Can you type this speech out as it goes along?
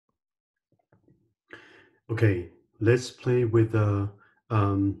Okay, let's play with the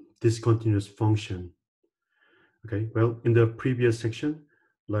discontinuous function. Okay, well, in the previous section,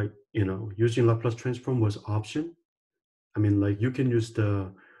 like, using Laplace transform was option. I mean, like, you can use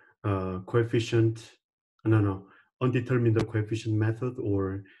the coefficient, no, undetermined coefficient method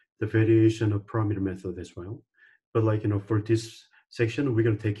or the variation of parameter method as well. But like, for this section, we're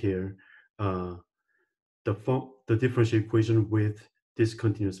going to take here the differential equation with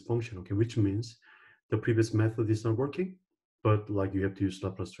discontinuous function, okay, which means the previous method is not working, but like you have to use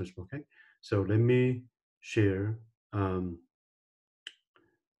Laplace transform, okay? So let me share, okay,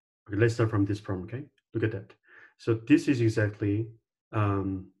 let's start from this problem, okay? Look at that. So this is exactly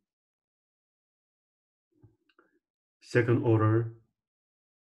second order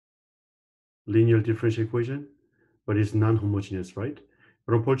linear differential equation, but it's non-homogeneous, right?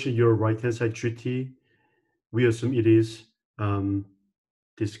 But unfortunately, your right-hand side GT, we assume it is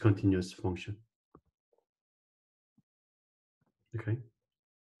discontinuous function. Okay.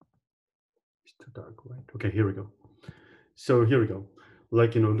 It's too dark, right? Okay, here we go. So here we go.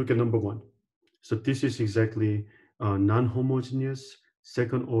 Like, look at number one. So this is exactly a non-homogeneous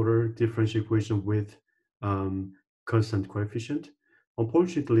second order differential equation with constant coefficient.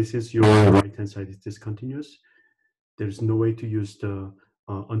 Unfortunately, since your right-hand side is discontinuous, there's no way to use the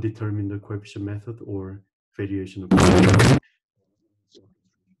undetermined coefficient method or variation of coefficient.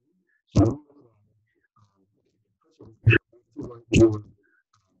 So,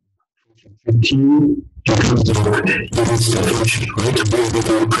 continue in terms of units definition, right? We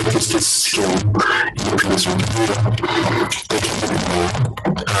already practiced this skill in the previous one.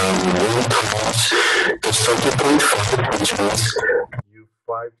 One times the starting point 5, which means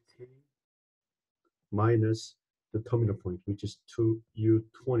u5t minus the terminal point, which is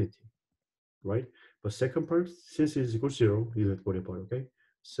 2u20t, right? But second part, since it is equal to 0, you don't worry about it, okay?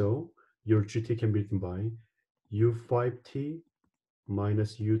 So your GT can be written by u5t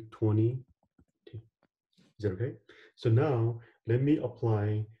minus u20t. Is that okay? So now let me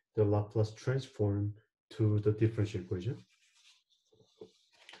apply the Laplace transform to the differential equation.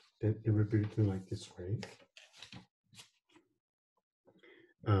 Then it will be written like this way.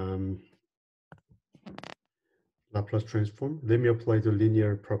 Laplace transform. Let me apply the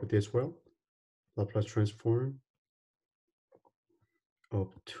linear property as well. Laplace transform of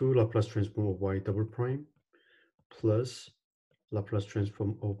 2 Laplace transform of y double prime plus Laplace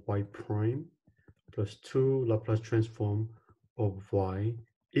transform of y prime plus 2 Laplace transform of y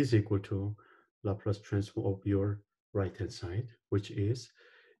is equal to Laplace transform of your right-hand side, which is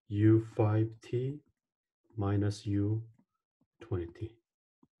u5t minus u20t.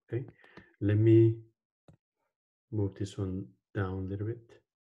 Okay, let me move this one down a little bit.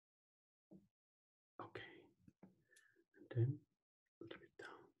 Okay, and then a little bit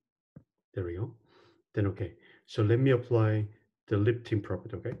down. There we go. Then okay, so let me apply the lifting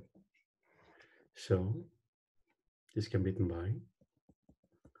property. Okay, so this can be written by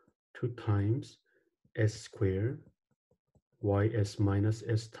 2 times s squared ys minus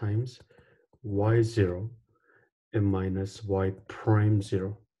s times y0 and minus y prime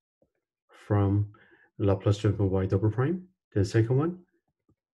 0 from Laplace transform of y double prime. Then second one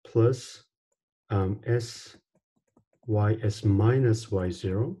plus s ys minus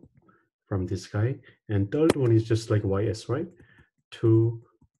y0 from this guy. And third one is just like ys, right? 2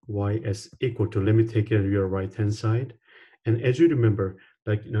 ys equal to, let me take care of your right-hand side. And as you remember,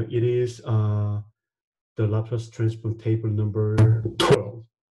 like, it is the Laplace transform table number 12,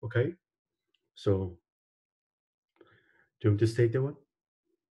 okay? So do you want to state that one?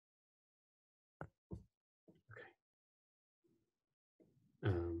 Okay.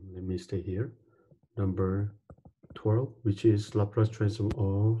 Let me stay here. Number 12, which is Laplace transform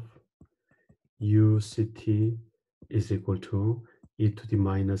of uct is equal to e to the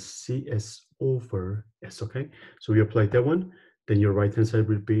minus cs over s, okay? So we apply that one, then your right-hand side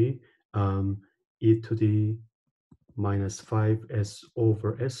will be e to the minus 5s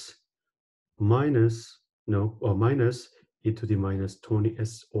over s minus e to the minus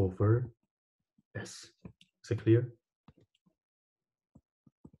 20s over s. Is it clear?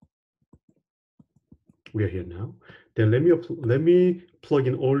 We are here now. Then let me plug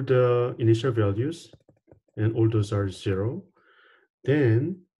in all the initial values, and all those are 0.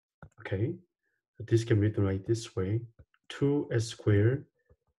 Then, okay, this can be written like this way: 2s squared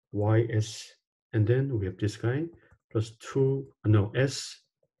ys, and then we have this guy plus s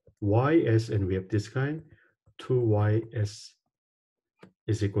ys, and we have this guy 2ys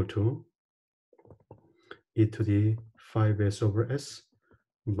is equal to e to the 5s over s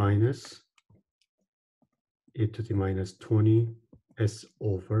minus e to the minus 20s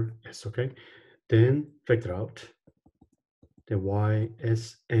over s, okay? Then factor out the y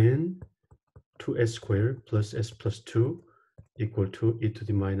Sn 2s squared plus s plus 2 equal to e to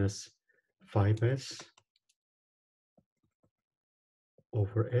the minus 5s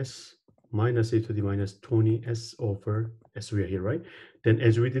over s minus e to the minus 20s over s. We are here, right? Then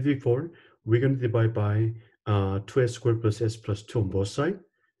as we did before, we're going to divide by 2s squared plus s plus 2 on both sides.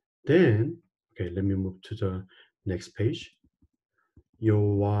 Then, okay, let me move to the next page.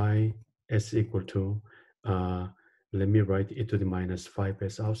 Your y s equal to, let me write e to the minus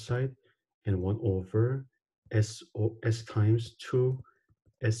 5s outside and 1 over s times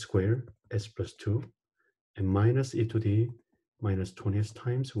 2s squared s plus 2 and minus e to the minus 20s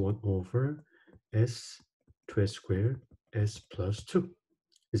times 1 over s 2s squared s plus 2.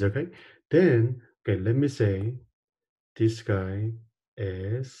 Is that okay? Then, okay, let me say this guy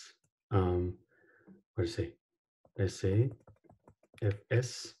is, what to say? Let's say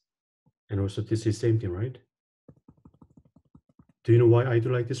fs, and also this is same thing, right? Do you know why I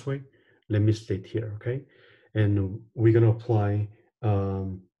do like this way? Let me state here, okay? And we're gonna apply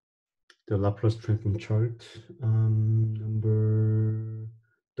the Laplace transform chart, number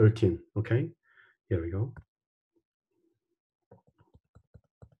 13, okay? Here we go.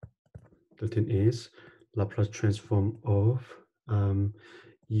 13 is Laplace transform of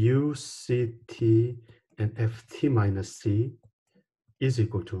u c t and f t minus c is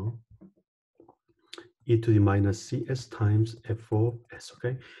equal to e to the minus cs times f of s,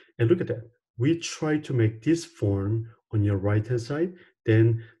 okay? And look at that. We try to make this form on your right-hand side,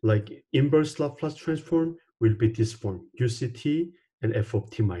 then like inverse Laplace transform will be this form, uct and f of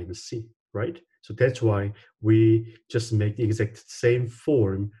t minus c, right? So that's why we just make the exact same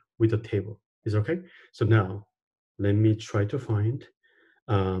form with the table. Is okay? So now, let me try to find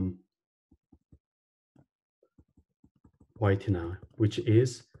yt now, which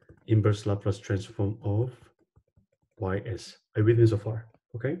is inverse Laplace transform of ys. Are you with me so far?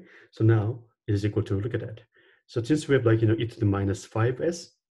 Okay, so now it is equal to, look at that. So since we have like, e to the minus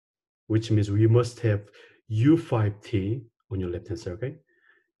 5s, which means we must have u5t on your left hand side, okay?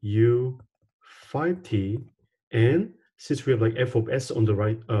 u5t, and since we have like f of s on the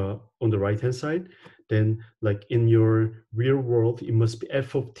right hand side, then like in your real world, it must be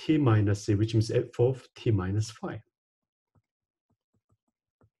f of t minus c, which means f of t minus 5.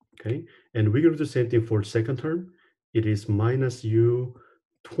 Okay, and we're going to do the same thing for the second term. It is minus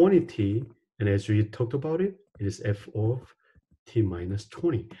u20t, and as we talked about it, it is f of t minus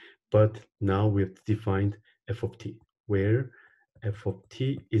 20. But now we have defined f of t, where f of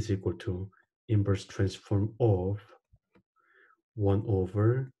t is equal to inverse transform of 1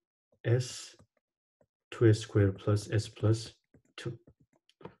 over s 2s squared plus s plus 2.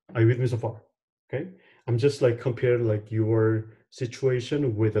 Are you with me so far? Okay, I'm just like compare like your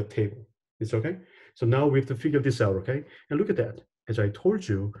situation with a table. It's okay. So now we have to figure this out. Okay, and look at that. As I told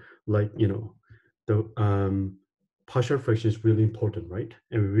you, like the partial fraction is really important, right?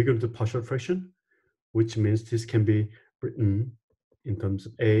 And we're going to do partial fraction, which means this can be written in terms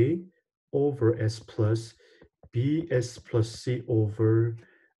of a over s plus bs plus c over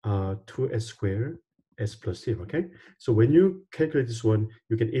 2s squared s plus 0, okay? So when you calculate this one,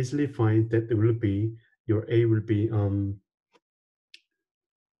 you can easily find that it will be, your a will be,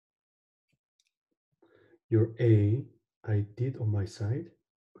 your a, I did on my side,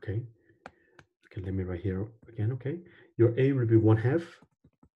 okay? Okay, let me write here again, okay? Your a will be 1/2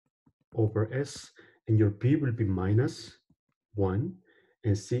 over s, and your b will be minus 1,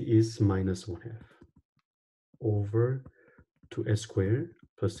 and c is minus 1/2 over 2s squared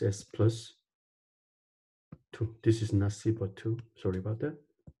plus s plus 2. This is not c but 2. Sorry about that.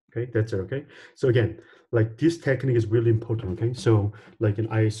 Okay, that's it. Okay, so again, like this technique is really important. Okay, so like, and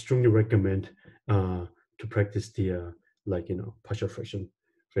I strongly recommend to practice the like partial fraction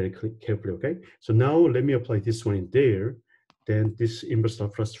very carefully. Okay, so now let me apply this one in there. Then this inverse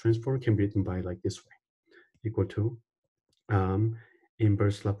Laplace transform can be written by like this way, equal to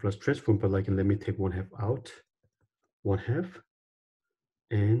inverse Laplace transform, but like, let me take 1/2 out, 1/2,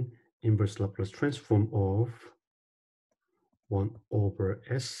 and inverse Laplace transform of 1 over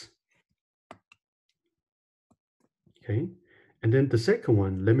s. Okay, and then the second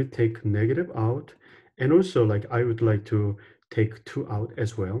one, let me take negative out, and also like I would like to take 2 out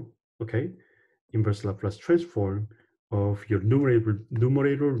as well. Okay, inverse Laplace transform of your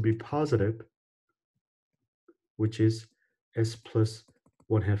numerator will be positive, which is s plus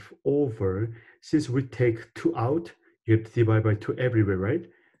 1/2 over, since we take 2 out, you have to divide by 2 everywhere, right?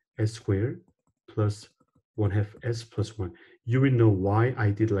 S squared plus 1/2 s plus 1. You will know why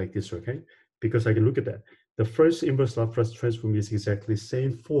I did like this, okay? Because I can look at that. the first inverse Laplace transform is exactly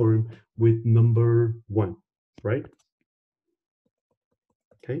same form with number 1, right?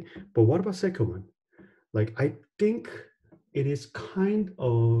 Okay, but what about second one? Like, I think it is kind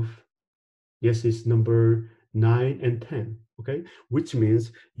of, yes, it's number 9 and 10, okay? Which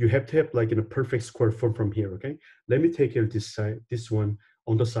means you have to have like in a perfect square form from here, okay? Let me take care of this side, this one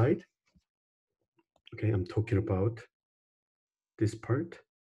on the side. Okay, I'm talking about this part,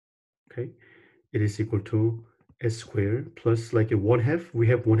 okay? It is equal to s squared plus like a 1/2. We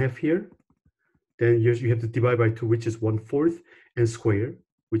have 1/2 here. Then you have to divide by 2, which is 1/4, and square,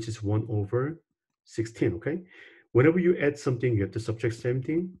 which is 1/16, okay? Whenever you add something, you have to subtract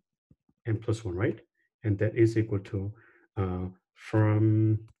something and plus 1, right? And that is equal to,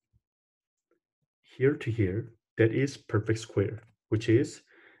 from here to here, that is perfect square, which is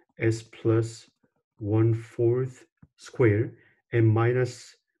s plus 1/4 square and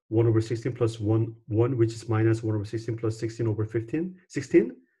minus 1/16 plus 1, which is minus 1/16 plus 16,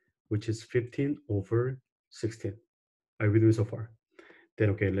 which is 15/16. Are we doing so far? Then,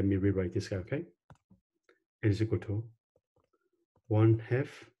 okay, let me rewrite this guy, okay? It is equal to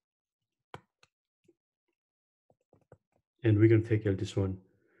 1/2, and we're going to take this one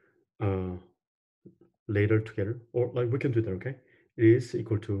later together, or like we can do that, okay? It is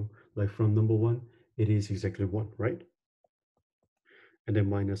equal to, like from number 1, it is exactly 1, right? And then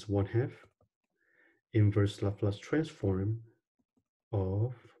minus 1/2 inverse Laplace transform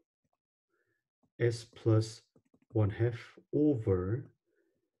of s plus 1/2 over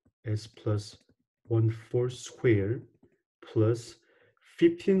s plus 1/4 squared plus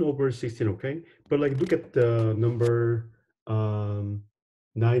 15/16, okay? But like look at the number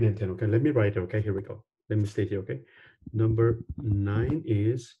 9 and 10, okay? Let me write it, okay? Here we go. Let me state here, okay? Number 9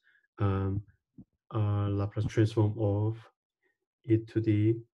 is Laplace transform of e to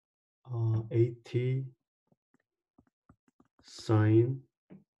the at sine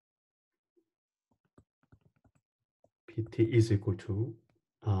pt is equal to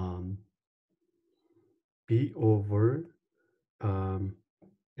b over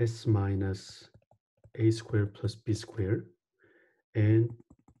s minus a squared plus b squared, and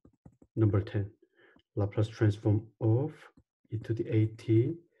number 10, Laplace transform of e to the at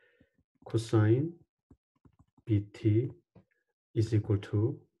cosine bt is equal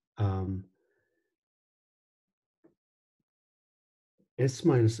to s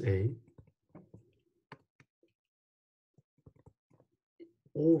minus a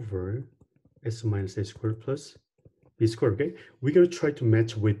over s minus a squared plus b squared, okay? We're going to try to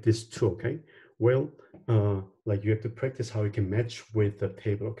match with this two, okay? Well, like you have to practice how you can match with the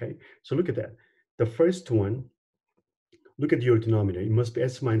table, okay? So look at that. The first one, look at your denominator. It must be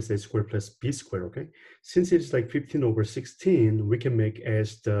s minus a squared plus b squared, okay? Since it's like 15/16, we can make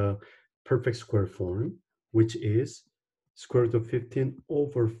as the perfect square form, which is square root of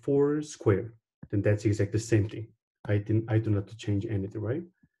 15/4 squared. Then that's exactly the same thing. I do not have to change anything, right?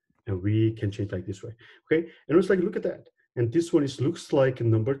 And we can change like this way, okay? And it's like, look at that. And this one looks like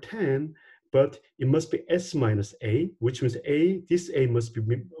number 10, but it must be s minus a, which means this a must be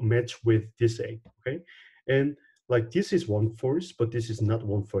matched with this a, okay? And like this is 1/4, but this is not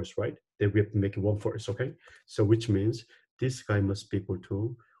 1/4, right? Then we have to make it 1/4, okay? So which means this guy must be equal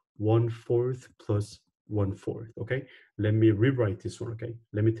to 1/4 plus 1/4, okay? Let me rewrite this one, okay?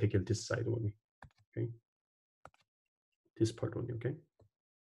 Let me take it this side only, okay? This part only, okay?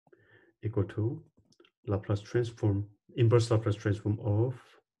 Equal to Laplace transform, inverse Laplace transform of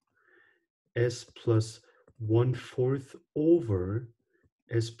s plus 1/4 over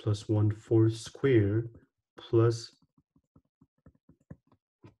s plus 1/4 squared plus,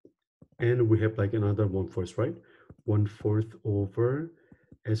 and we have like another 1/4, right? 1/4 over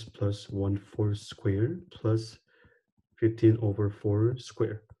s plus 1/4 squared plus 15/4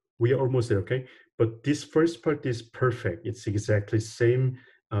 squared. We are almost there, okay? But this first part is perfect. It's exactly same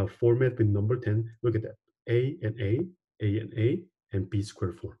format with number 10. Look at that. A and A and A, and B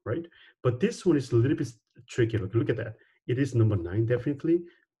square form, right? But this one is a little bit tricky. Look at that. It is number 9, definitely.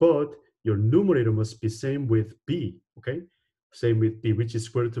 But your numerator must be same with B, okay? Same with B, which is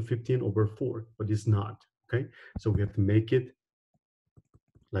square root of 15/4, but it's not, okay? So we have to make it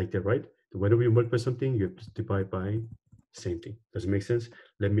like that, right? Whenever you multiply something, you have to divide by same thing. Does it make sense?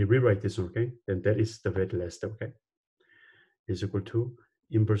 Let me rewrite this, okay? Then that is the very last step, okay? Is equal to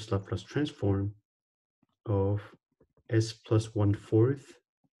inverse Laplace transform of s plus 1/4,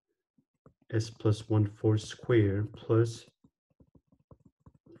 s plus 1/4 squared plus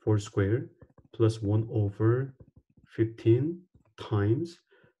 4 squared plus 1/15 times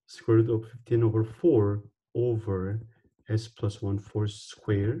square root of 15/4 over s plus 1/4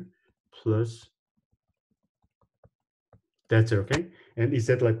 squared plus That's it, okay? And is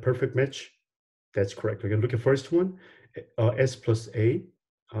that like perfect match? That's correct. Okay, look at first one, s plus a,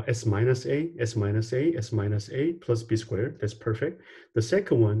 s minus a, s minus a, s minus a plus b squared. That's perfect. The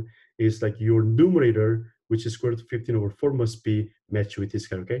second one is like your numerator, which is square root of 15 over 4 must be matched with this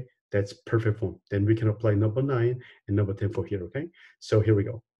guy, okay? That's perfect form. Then we can apply number 9 and number 10 for here, okay? So here we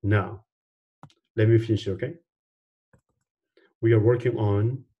go. Now, let me finish it, okay? We are working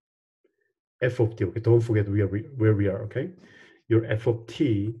on f of t, okay? Don't forget where we are, okay? Your f of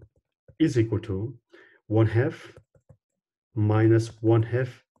t is equal to 1/2 minus 1/2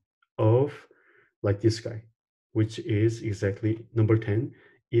 of like this guy, which is exactly number 10,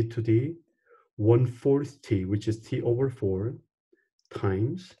 e to the 1/4 t, which is t over 4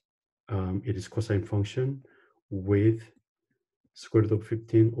 times, it is cosine function with square root of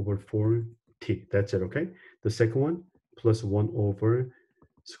 15 over 4 t. That's it, okay? The second one, plus 1 over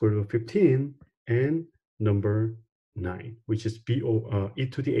square root of 15 and number 9, which is e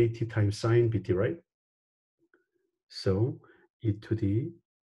to the at times sine bt, right? So e to the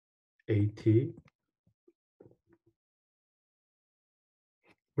at,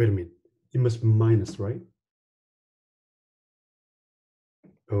 wait a minute, it must be minus, right?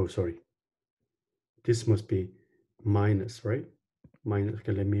 Oh, sorry. This must be minus, right? Minus,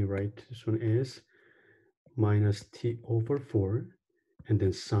 okay, let me write this one as minus t over 4, and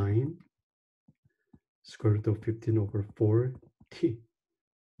then sine square root of 15 over 4 t.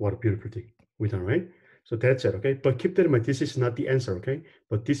 What a beautiful thing. We done, right? So that's it, okay? But keep that in mind, this is not the answer, okay?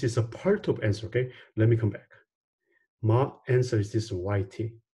 But this is a part of answer, okay? Let me come back. My answer is this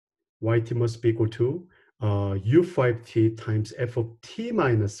yt. Yt must be equal to u5t times f of t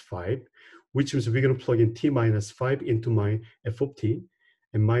minus 5, which means we're going to plug in t minus 5 into my f of t,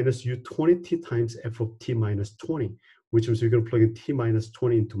 and minus u20t times f of t minus 20, which means we're going to plug in t minus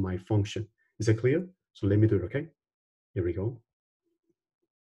 20 into my function. Is that clear? So let me do it, okay? Here we go.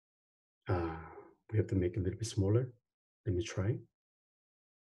 We have to make it a little bit smaller. Let me try.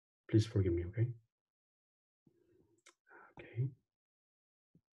 Please forgive me, okay? Okay.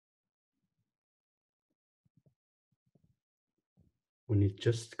 We need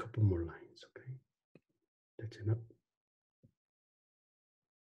just a couple more lines, okay? That's enough.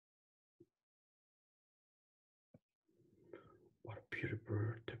 What a beautiful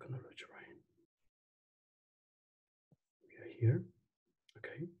technology, right? We are here,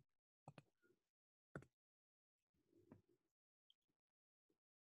 okay?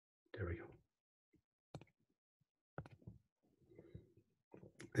 There we go.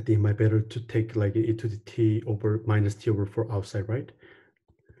 I think it might be better to take like e to the t over minus t over 4 outside, right?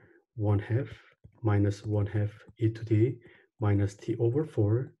 1/2 minus 1/2 e to the minus t over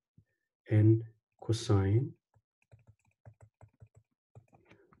 4 and cosine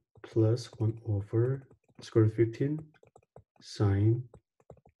plus 1 over square root 15 sine.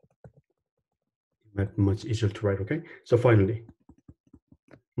 Much easier to write, okay? So finally,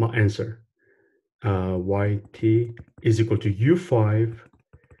 my answer, yt is equal to u5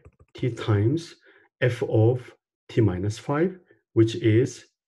 t times f of t minus 5, which is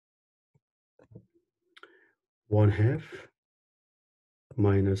 1/2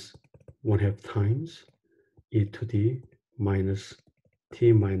 minus 1/2 times e to the minus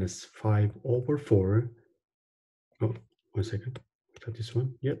t minus 5 over 4. Oh, 1 second. Got this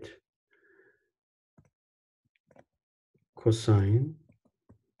one yet. Cosine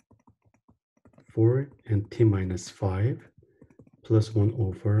 4 and t minus 5 plus 1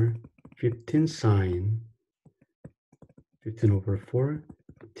 over 15 sine 15 over 4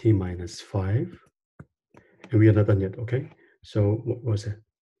 t minus 5. And we are not done yet, okay? So what was it?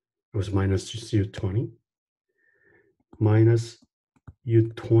 It was minus u20 minus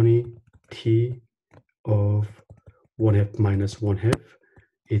u20 t of 1/2 minus 1/2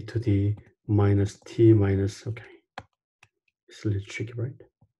 e to the minus t minus, okay, it's a little tricky, right?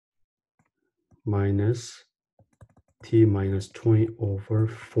 Minus t minus 20 over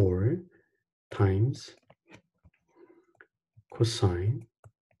 4 times cosine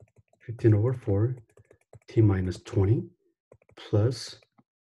 15 over 4 t minus 20 plus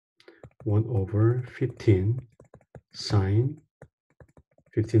 1 over 15 sine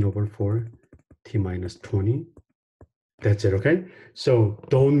 15 over 4 t minus 20. That's it, okay? So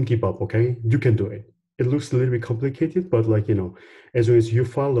don't give up, okay? You can do it. It looks a little bit complicated, but like, you know, as long as you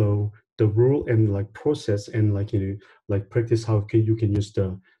follow the rule and like process and like, you know, like practice how you can use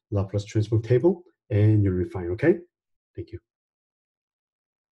the Laplace transform table and you'll be fine, okay? Thank you.